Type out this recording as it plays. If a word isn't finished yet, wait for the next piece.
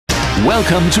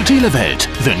Welcome to Telewelt,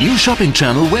 the new shopping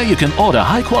channel where you can order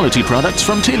high-quality products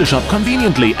from Teleshop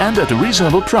conveniently and at a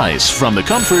reasonable price from the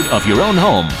comfort of your own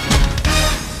home.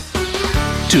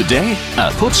 Today, a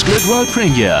Putzglück World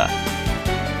Premiere.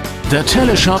 The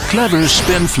Teleshop Clever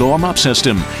Spin Floor Mop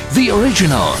System, the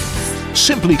original.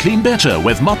 Simply clean better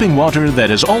with mopping water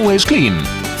that is always clean.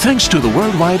 Thanks to the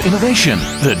worldwide innovation,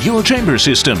 the dual chamber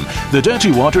system, the dirty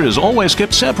water is always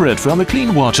kept separate from the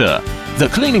clean water. The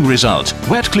cleaning result,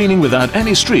 wet cleaning without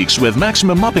any streaks with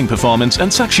maximum mopping performance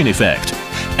and suction effect.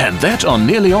 And that on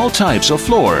nearly all types of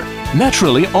floor.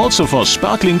 Naturally also for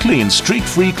sparkling clean,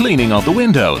 streak-free cleaning of the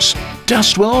windows.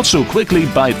 Dust will also quickly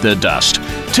bite the dust.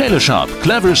 Teleshop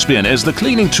Clever Spin is the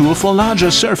cleaning tool for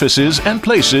larger surfaces and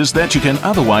places that you can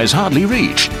otherwise hardly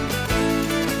reach.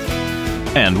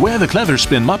 And where the Clever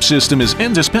Spin mop system is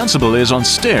indispensable is on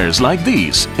stairs like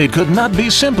these. It could not be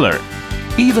simpler.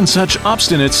 Even such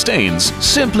obstinate stains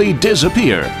simply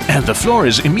disappear, and the floor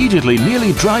is immediately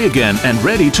nearly dry again and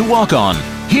ready to walk on.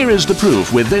 Here is the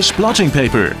proof with this blotting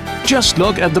paper. Just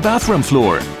look at the bathroom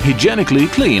floor, hygienically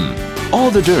clean. All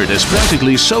the dirt is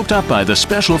practically soaked up by the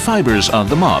special fibers on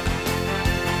the mop.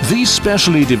 These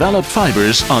specially developed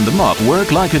fibers on the mop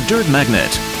work like a dirt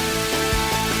magnet.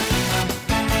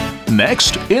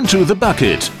 Next, into the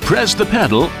bucket, press the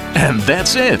pedal, and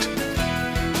that's it.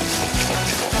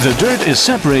 The dirt is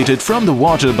separated from the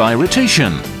water by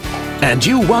rotation. And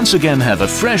you once again have a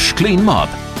fresh, clean mop.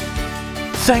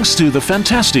 Thanks to the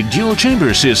fantastic dual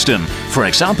chamber system, for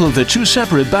example the two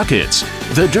separate buckets,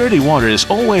 the dirty water is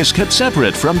always kept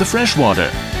separate from the fresh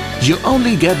water. You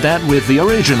only get that with the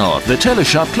original, the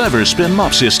Teleshop Clever Spin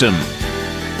mop system.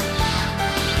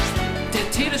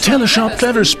 Teleshop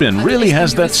Clever Spin really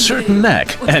has that certain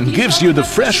knack and gives you the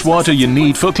fresh water you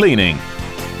need for cleaning.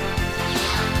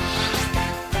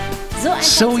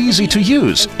 So easy to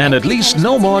use, and at least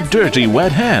no more dirty,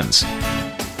 wet hands.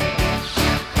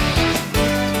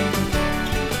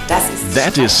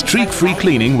 That is streak-free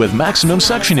cleaning with maximum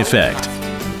suction effect.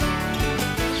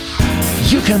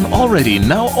 You can already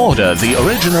now order the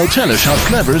original Teleshop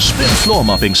Clever Spin Floor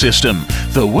Mopping System,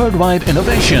 the worldwide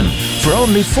innovation, for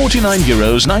only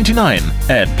 €49.99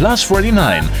 at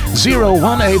 +49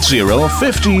 0180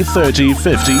 50 30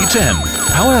 50 10.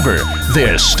 However,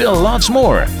 there's still lots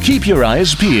more. Keep your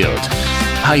eyes peeled.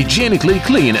 Hygienically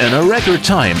clean in a record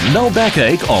time, no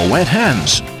backache or wet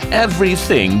hands.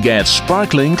 Everything gets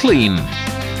sparkling clean.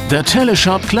 The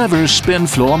Teleshop Clever Spin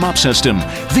Floor Mop System,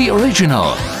 the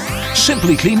original.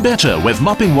 Simply clean better with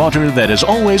mopping water that is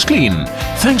always clean.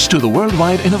 Thanks to the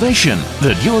worldwide innovation,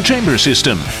 the dual chamber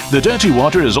system, the dirty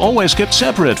water is always kept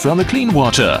separate from the clean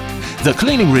water. The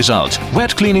cleaning result,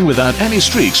 wet cleaning without any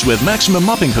streaks with maximum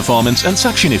mopping performance and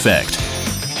suction effect.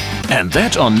 And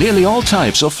that on nearly all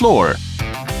types of floor.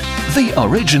 The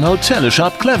original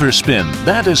Teleshop Clever Spin,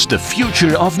 that is the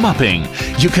future of mopping.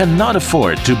 You cannot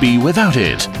afford to be without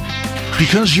it.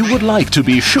 Because you would like to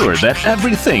be sure that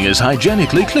everything is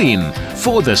hygienically clean,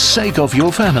 for the sake of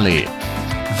your family.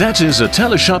 That is a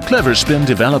Teleshop Clever Spin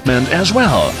development as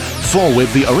well, for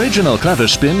with the original Clever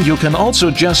Spin you can also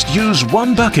just use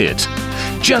one bucket.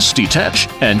 Just detach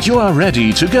and you are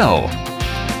ready to go.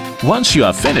 Once you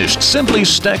are finished, simply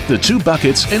stack the two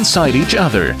buckets inside each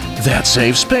other. That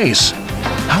saves space.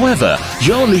 However,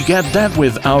 you only get that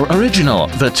with our original,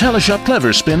 the Teleshop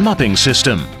Clever Spin mopping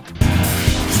system.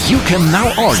 You can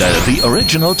now order the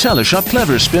original Teleshop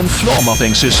Clever Spin Floor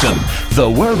Mopping System, the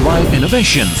worldwide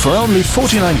innovation, for only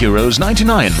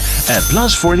 €49.99 at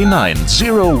 +49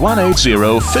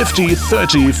 0180 50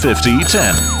 30 50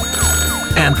 10.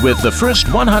 And with the first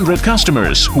 100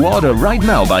 customers who order right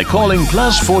now by calling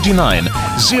 +49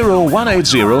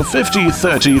 0180 50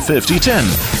 30 50 10,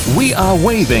 we are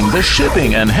waiving the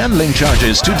shipping and handling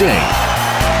charges today.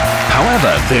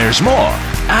 However, there's more.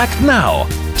 Act now!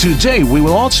 Today we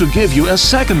will also give you a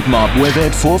second mop with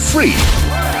it for free.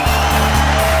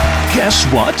 Guess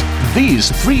what?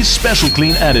 These 3 special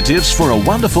clean additives for a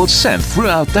wonderful scent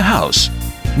throughout the house.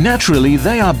 Naturally,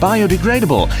 they are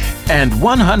biodegradable and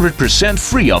 100%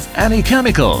 free of any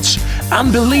chemicals.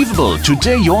 Unbelievable!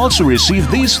 Today you also receive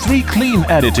these 3 clean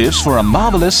additives for a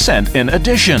marvelous scent in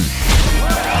addition.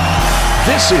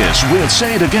 This is, we'll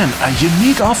say it again, a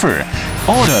unique offer.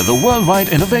 Order the worldwide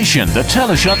innovation, the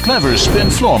Teleshop Clever Spin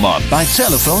Floor Mop, by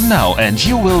telephone now and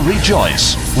you will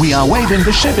rejoice. We are waiving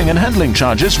the shipping and handling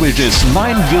charges, which is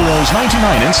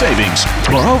 €9.99 in savings.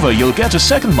 Moreover, you'll get a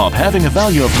second mop having a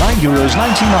value of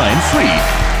 €9.99 free.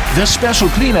 The special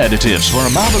clean additives for a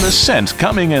marvelous scent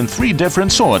coming in 3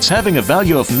 different sorts having a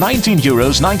value of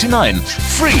 €19.99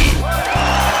 free.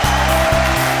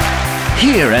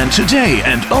 Here and today,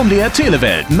 and only at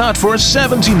Telewelt, not for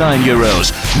 79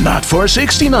 euros, not for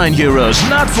 69 euros,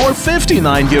 not for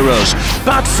 59 euros,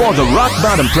 but for the rock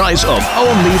bottom price of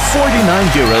only 49.99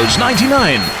 euros.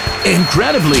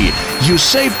 Incredibly, you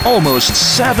save almost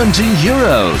 70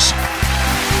 euros.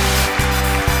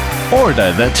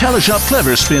 Order the Teleshop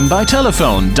Clever Spin by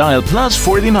telephone. Dial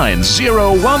 +49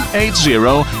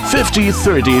 0180 50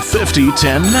 30 50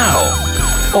 10 now.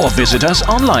 Or visit us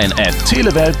online at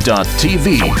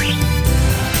telewelt.tv.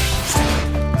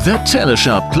 The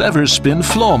Teleshop Clever Spin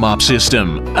Floor Mop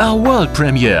System, a world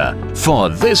premiere. For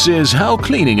this is how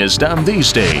cleaning is done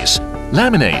these days.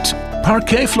 Laminate,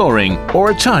 parquet flooring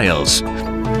or tiles.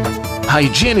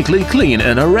 Hygienically clean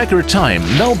in a record time,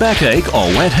 no backache or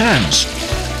wet hands.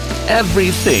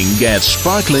 Everything gets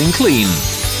sparkling clean.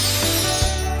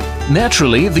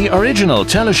 Naturally, the original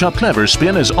Teleshop Clever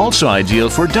Spin is also ideal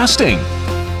for dusting.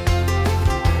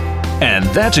 And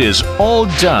that is all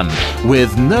done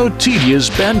with no tedious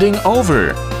bending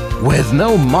over, with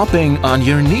no mopping on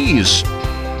your knees.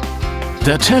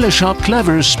 The Teleshop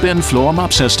Clever Spin Floor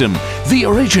Mop System, the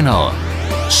original.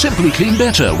 Simply clean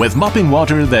better with mopping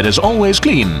water that is always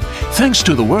clean. Thanks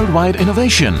to the worldwide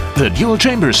innovation, the dual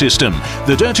chamber system,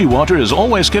 the dirty water is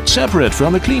always kept separate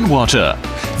from the clean water.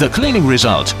 The cleaning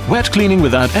result, wet cleaning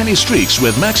without any streaks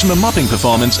with maximum mopping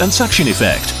performance and suction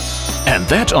effect. And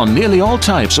that on nearly all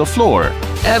types of floor.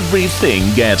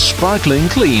 Everything gets sparkling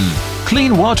clean.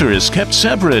 Clean water is kept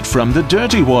separate from the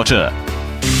dirty water.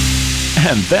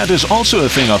 And that is also a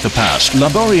thing of the past.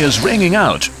 Laborious wringing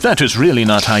out. That is really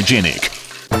not hygienic.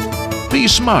 Be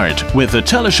smart with the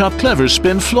Teleshop Clever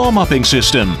Spin Floor Mopping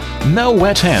System. No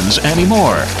wet hands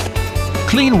anymore.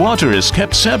 Clean water is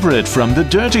kept separate from the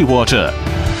dirty water.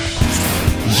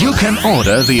 You can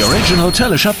order the original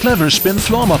Teleshop Clever Spin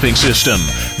Floor Mopping System,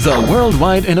 the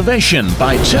worldwide innovation,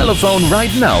 by telephone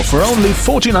right now for only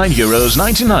 49.99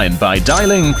 euros by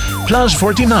dialing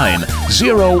 +49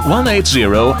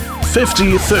 0180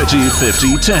 50 30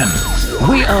 50 10.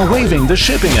 We are waiving the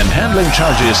shipping and handling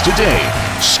charges today.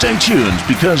 Stay tuned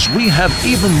because we have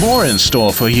even more in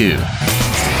store for you.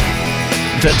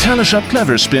 The Teleshop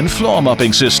Clever Spin Floor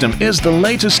Mopping System is the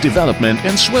latest development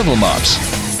in swivel mops.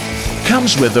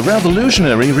 Comes with the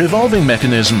revolutionary revolving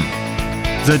mechanism.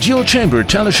 The dual-chamber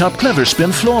Teleshop Clever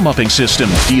Spin Floor Mopping System,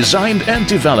 designed and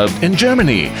developed in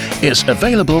Germany, is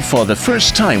available for the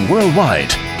first time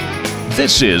worldwide.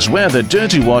 This is where the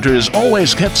dirty water is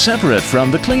always kept separate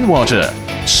from the clean water,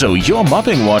 so your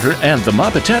mopping water and the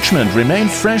mop attachment remain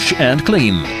fresh and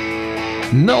clean.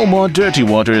 No more dirty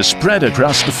water spread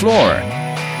across the floor.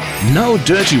 No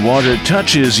dirty water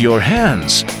touches your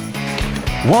hands.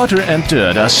 Water and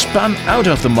dirt are spun out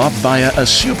of the mop via a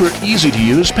super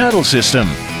easy-to-use paddle system.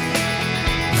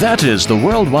 That is the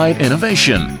worldwide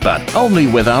innovation, but only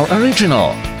with our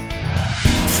original.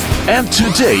 And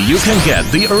today you can get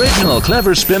the original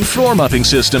Clever Spin Floor Mopping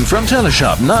System from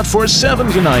Teleshop, not for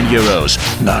 79 euros,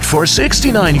 not for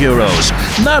 69 euros,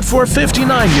 not for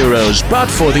 59 euros,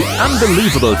 but for the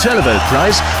unbelievable Telewelt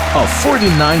price of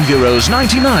 49.99 euros.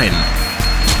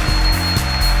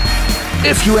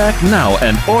 If you act now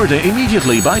and order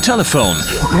immediately by telephone,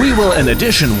 we will in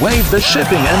addition waive the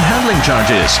shipping and handling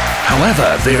charges.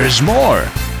 However, there is more.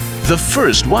 The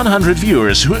first 100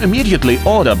 viewers who immediately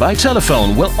order by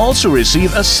telephone will also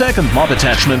receive a second mop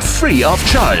attachment free of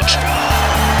charge.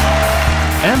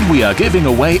 And we are giving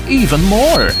away even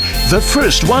more. The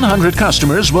first 100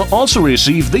 customers will also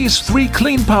receive these 3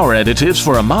 clean power additives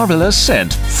for a marvelous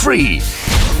scent, free.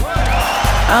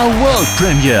 Our world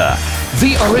premiere.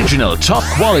 The original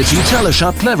top-quality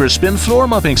Teleshop Clever Spin Floor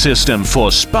Mopping System for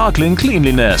sparkling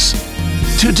cleanliness.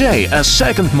 Today, a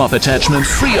second mop attachment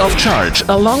free of charge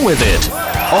along with it.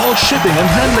 All shipping and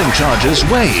handling charges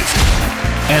waived.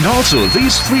 And also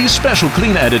these 3 special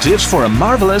clean additives for a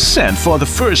marvelous scent for the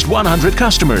first 100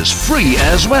 customers, free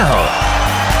as well.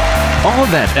 All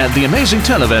that at the amazing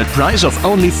Telewelt price of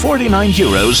only 49.99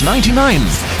 euros.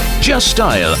 Just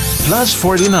dial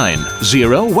 +49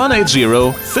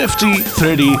 0180 50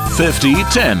 30 50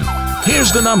 10.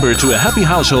 Here's the number to a happy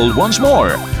household once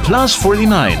more.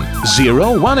 +49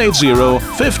 0180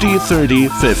 50 30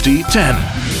 50 10.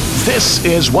 This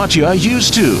is what you are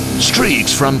used to.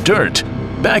 Streaks from dirt,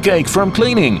 backache from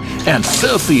cleaning, and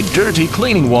filthy, dirty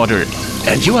cleaning water.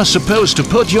 And you are supposed to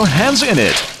put your hands in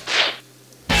it.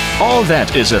 All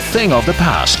that is a thing of the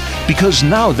past, because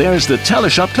now there's the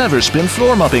Teleshop Clever Spin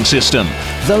Floor Mopping System,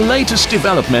 the latest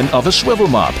development of a swivel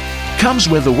mop. Comes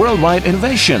with the worldwide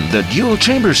innovation, the dual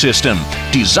chamber system,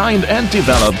 designed and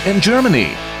developed in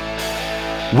Germany.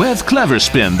 With Clever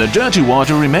Spin, the dirty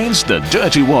water remains the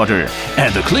dirty water,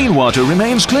 and the clean water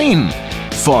remains clean.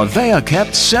 for they are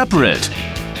kept separate.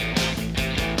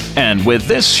 And with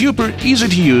this super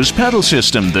easy-to-use pedal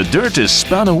system, the dirt is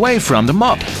spun away from the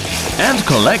mop and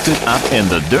collected up in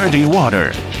the dirty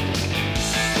water.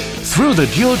 Through the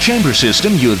dual chamber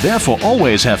system, you therefore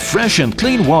always have fresh and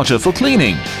clean water for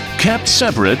cleaning, kept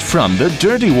separate from the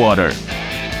dirty water.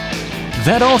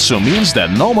 That also means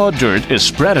that no more dirt is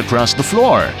spread across the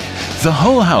floor. The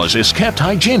whole house is kept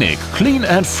hygienic, clean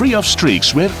and free of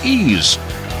streaks with ease.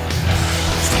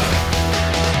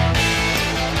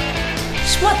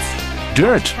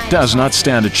 Dirt does not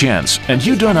stand a chance, and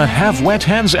you do not have wet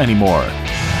hands anymore.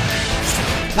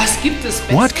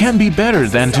 What can be better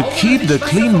than to keep the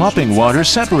clean mopping water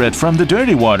separate from the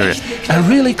dirty water? A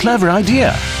really clever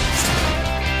idea.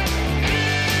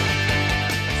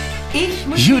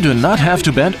 You do not have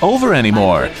to bend over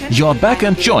anymore. Your back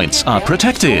and joints are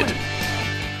protected.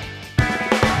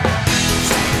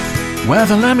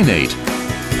 Whether laminate,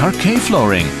 parquet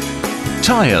flooring,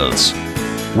 tiles,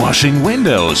 washing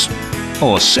windows,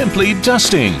 or simply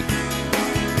dusting.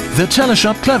 The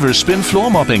Teleshop Clever Spin Floor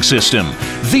Mopping System,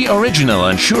 the original,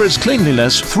 ensures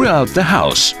cleanliness throughout the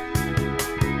house.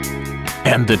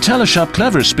 And the Teleshop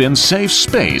Clever Spin saves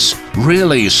space,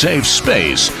 really saves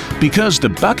space, because the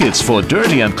buckets for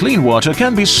dirty and clean water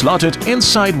can be slotted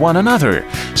inside one another,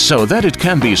 so that it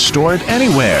can be stored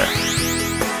anywhere.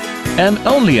 And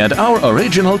only at our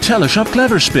original Teleshop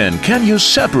Clever Spin can you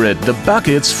separate the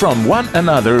buckets from one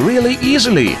another really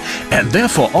easily, and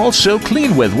therefore also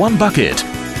clean with one bucket.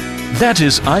 That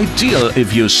is ideal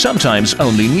if you sometimes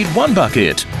only need one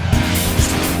bucket.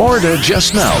 Order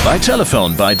just now by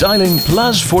telephone by dialing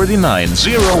 +49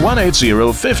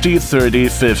 0180 50 30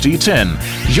 50 10.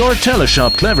 Your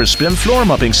Teleshop Clever Spin Floor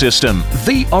Mopping System,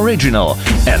 the original,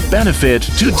 and benefit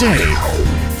today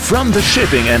from the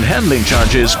shipping and handling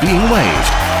charges being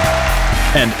waived.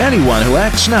 And anyone who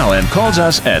acts now and calls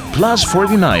us at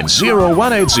 +49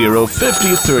 0180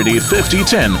 50 30 50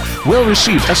 10 will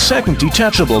receive a second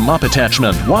detachable mop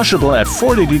attachment, washable at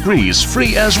 40 degrees,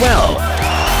 free as well.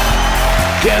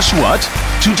 Guess what?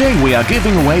 Today we are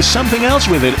giving away something else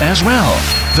with it as well.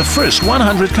 The first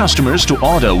 100 customers to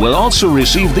order will also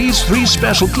receive these 3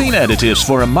 special clean additives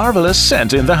for a marvelous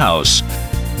scent in the house.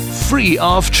 Free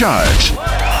of charge.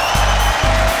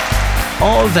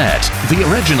 All that, the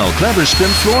original Clever Spin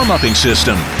Floor Mopping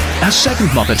System, a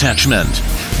second mop attachment,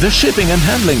 the shipping and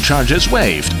handling charges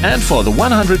waived, and for the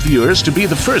 100 viewers to be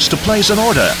the first to place an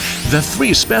order, the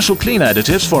 3 special clean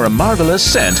additives for a marvelous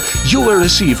scent you will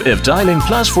receive if dialing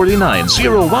 +49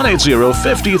 0180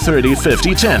 50 30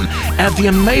 50 10 at the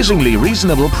amazingly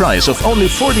reasonable price of only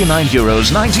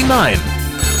 €49.99.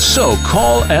 So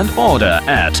call and order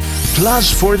at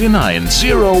 +49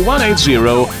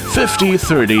 0180 50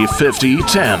 30 50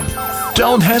 10.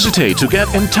 Don't hesitate to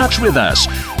get in touch with us,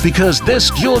 because this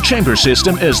dual chamber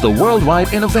system is the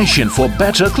worldwide innovation for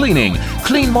better cleaning,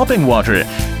 clean mopping water,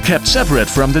 kept separate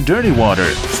from the dirty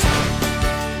water.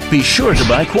 Be sure to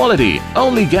buy quality,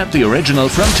 only get the original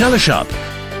from Teleshop.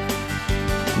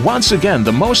 Once again,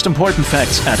 the most important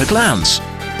facts at a glance.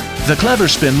 The Clever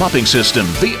Spin Mopping System,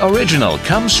 the original,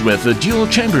 comes with the dual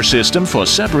chamber system for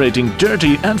separating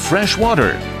dirty and fresh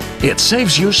water. It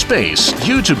saves you space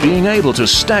due to being able to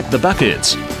stack the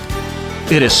buckets.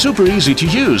 It is super easy to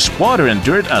use. Water and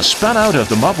dirt are spun out of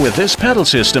the mop with this pedal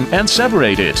system and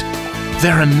separated.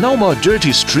 There are no more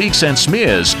dirty streaks and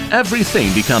smears.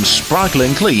 Everything becomes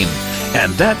sparkling clean,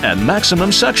 and that at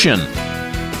maximum suction.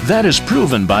 That is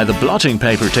proven by the blotting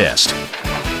paper test.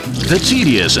 The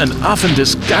tedious and often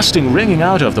disgusting wringing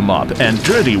out of the mop and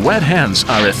dirty wet hands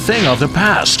are a thing of the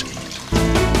past.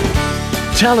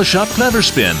 Teleshop Clever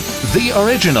Spin, the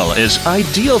original, is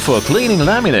ideal for cleaning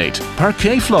laminate,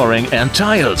 parquet flooring and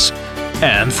tiles,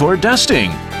 and for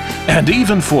dusting, and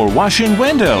even for washing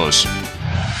windows.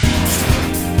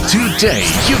 Today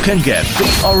you can get the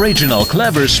original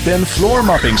Clever Spin Floor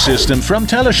Mopping System from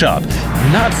Teleshop,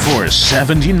 not for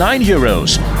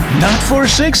 €79, not for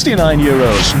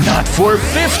 €69, not for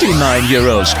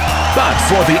 €59, but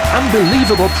for the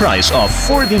unbelievable price of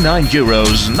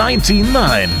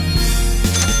 €49.99.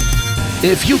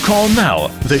 If you call now,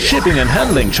 the shipping and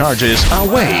handling charges are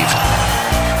waived.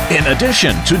 In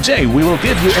addition, today we will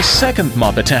give you a second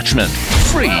mop attachment,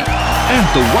 free, and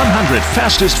the 100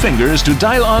 fastest fingers to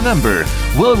dial our number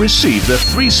will receive the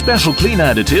 3 special clean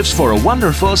additives for a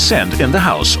wonderful scent in the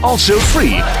house, also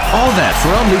free. All that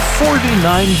for only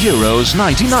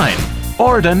 €49.99.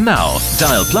 Order now.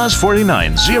 Dial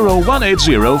 +49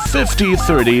 0180 50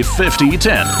 30 50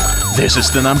 10. This is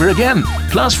the number again.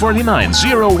 +49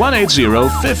 0180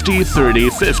 50 30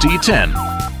 50 10.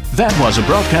 That was a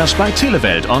broadcast by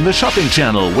Telewelt on the shopping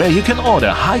channel, where you can order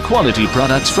high-quality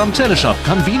products from Teleshop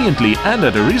conveniently and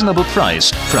at a reasonable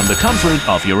price from the comfort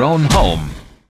of your own home.